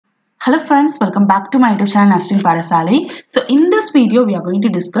Hello friends, welcome back to my YouTube channel Nasrin Parasali. So in this video, we are going to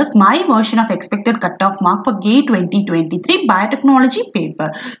discuss my version of expected cutoff mark for GATE 2023 Biotechnology paper.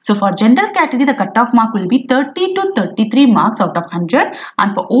 So for general category, the cutoff mark will be 30 to 33 marks out of 100.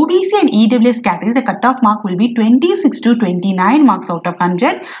 And for OBC and EWS category, the cutoff mark will be 26 to 29 marks out of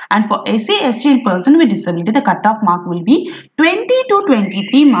 100. And for SA, ST and person with disability, the cutoff mark will be 20 to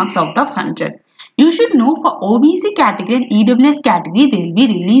 23 marks out of 100. You should know for OBC category and EWS category, they will be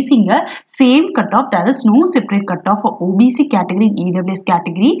releasing a same cutoff. There is no separate cutoff for OBC category and EWS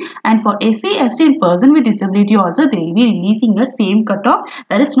category. And for SA, ST and person with disability also, they will be releasing a same cutoff.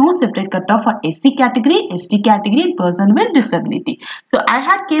 There is no separate cutoff for SC category, ST category and person with disability. So I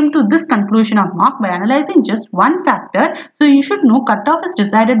had came to this conclusion of mark by analyzing just one factor. So you should know cutoff is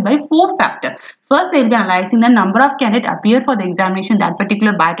decided by four factors. First, they will be analyzing the number of candidates appeared for the examination in that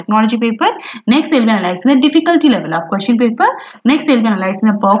particular biotechnology paper. Next, they will be analyzing the difficulty level of question paper. Next, they will be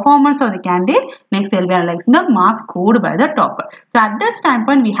analyzing the performance of the candidate. Next, they will be analyzing the marks scored by the topper. So, at this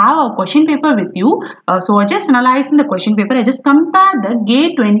standpoint, we have our question paper with you. So, I just analyzing the question paper. I just compare the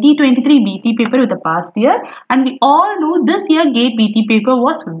GATE 2023 BT paper with the past year. And we all know this year GATE BT paper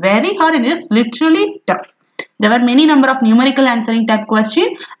was very hard and it is literally tough. There were many number of numerical answering type question,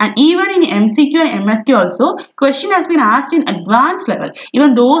 and even in MCQ and MSQ also, question has been asked in advanced level.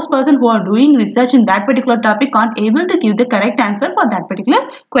 Even those person who are doing research in that particular topic aren't able to give the correct answer for that particular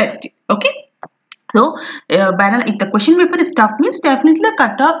question. Okay. So, if the question paper is tough, means definitely the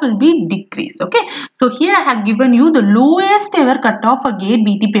cutoff will be decreased. Okay. So, here I have given you the lowest ever cutoff for GATE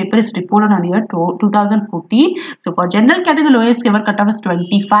BT paper is reported on year 2014. So, for general category, the lowest ever cutoff is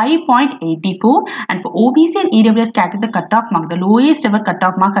 25.84. And for OBC and EWS category, the cutoff mark, the lowest ever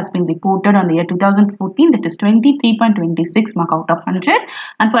cutoff mark has been reported on the year 2014. That is 23.26 mark out of 100.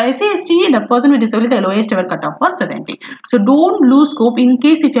 And for SC/ST, the person with disability, the lowest ever cutoff was 70. So, don't lose scope in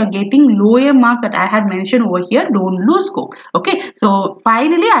case if you are getting lower mark that I had mentioned over here, don't lose scope. Okay. So,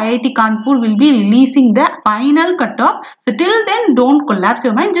 finally, IIT Kanpur will be releasing the final cutoff. So, till then, don't collapse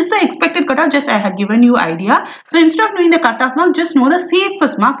your mind. Just the expected cutoff, just I have given you idea. So, instead of knowing the cutoff mark, just know the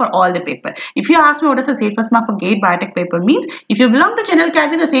safest mark for all the paper. If you ask me what is the safest mark for GATE Biotech paper means, if you belong to general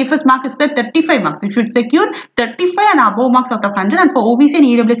category, the safest mark is the 35 marks. You should secure 35 and above marks out of 100. And for OBC and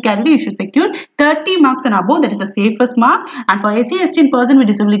EWS category, you should secure 30 marks and above. That is the safest mark. And for SC, ST and person with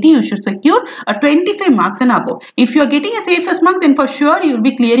disability, you should secure a 25 marks and above. If you are getting a safest mark, then for sure you will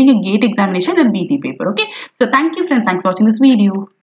be clearing a GATE examination and BT paper. Okay. So thank you friends. Thanks for watching this video.